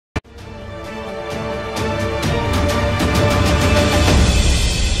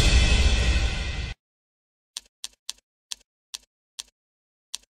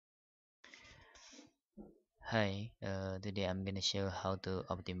Hi, today I'm gonna show how to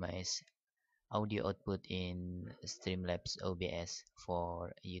optimize audio output in StreamLabs OBS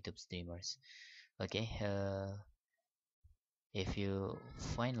for YouTube streamers. Okay, if you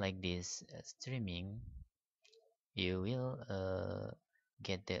find like this streaming, you will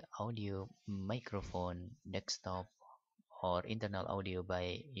get the audio microphone, desktop, or internal audio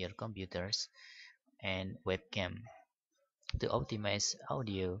by your computers and webcam. To optimize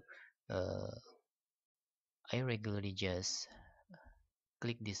audio, uh, I regularly just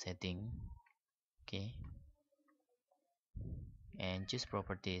click this setting, okay, and choose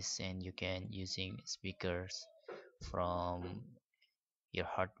properties, and you can using speakers from your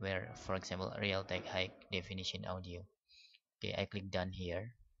hardware, for example Realtek high definition audio. Okay, I click done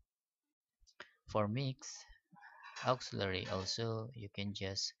here. For mix auxiliary also, you can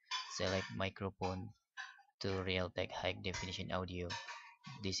just select microphone to Realtek high definition audio.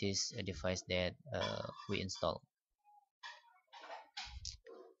 This is a device that we install,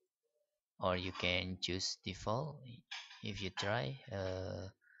 or you can choose default. If you try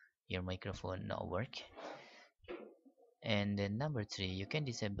your microphone not work. And then number three, you can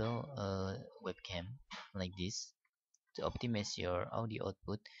disable webcam like this to optimize your audio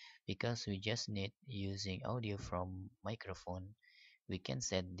output. Because we just need using audio from microphone, we can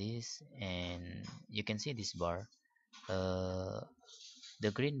set this, and you can see this bar. uh, the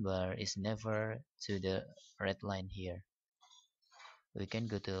green bar is never to the red line here. We can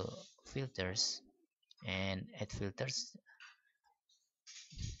go to filters and add filters,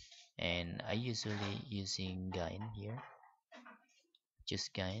 and I usually using gain here. Choose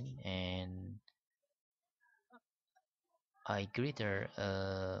gain, and I greater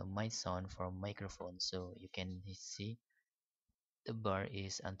my sound from microphone, so you can see the bar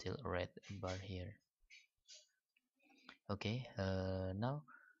is until red bar here. Okay, now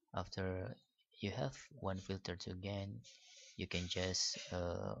after you have one filter to gain, you can just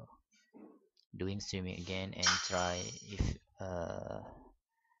doing streaming again and try if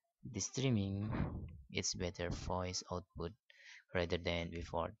the streaming is better voice output rather than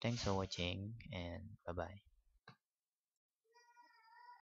before. Thanks for watching, and bye bye.